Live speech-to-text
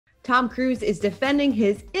Tom Cruise is defending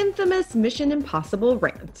his infamous Mission Impossible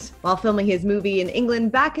rant. While filming his movie in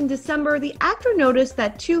England back in December, the actor noticed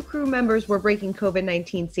that two crew members were breaking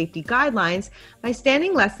COVID-19 safety guidelines by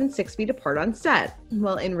standing less than 6 feet apart on set.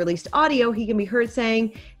 Well, in released audio, he can be heard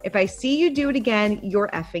saying, "If I see you do it again, you're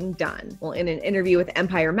effing done." Well, in an interview with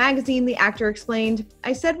Empire magazine, the actor explained,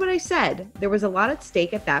 "I said what I said. There was a lot at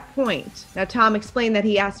stake at that point." Now, Tom explained that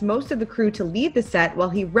he asked most of the crew to leave the set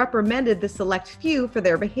while he reprimanded the select few for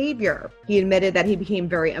their behavior. He admitted that he became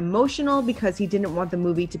very emotional because he didn't want the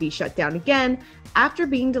movie to be shut down again after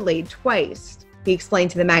being delayed twice. He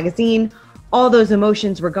explained to the magazine, "All those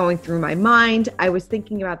emotions were going through my mind. I was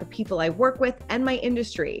thinking about the people I work with and my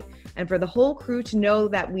industry. And for the whole crew to know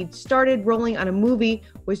that we'd started rolling on a movie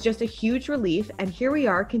was just a huge relief, and here we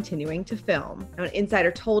are continuing to film." Now, an insider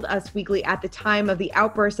told Us Weekly at the time of the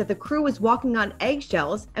outburst that the crew was walking on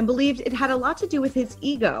eggshells and believed it had a lot to do with his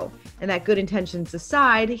ego, and that good intentions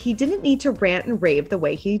aside, he didn't need to rant and rave the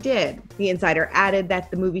way he did. The insider added that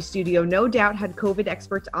the movie studio no doubt had COVID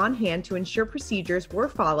experts on hand to ensure procedures were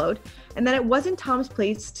followed, and that it wasn't Tom's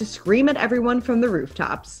place to scream at everyone from the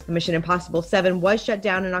rooftops. Mission Impossible 7 was shut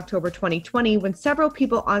down in October 2020 when several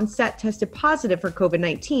people on set tested positive for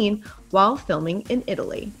COVID-19 while filming in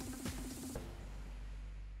Italy.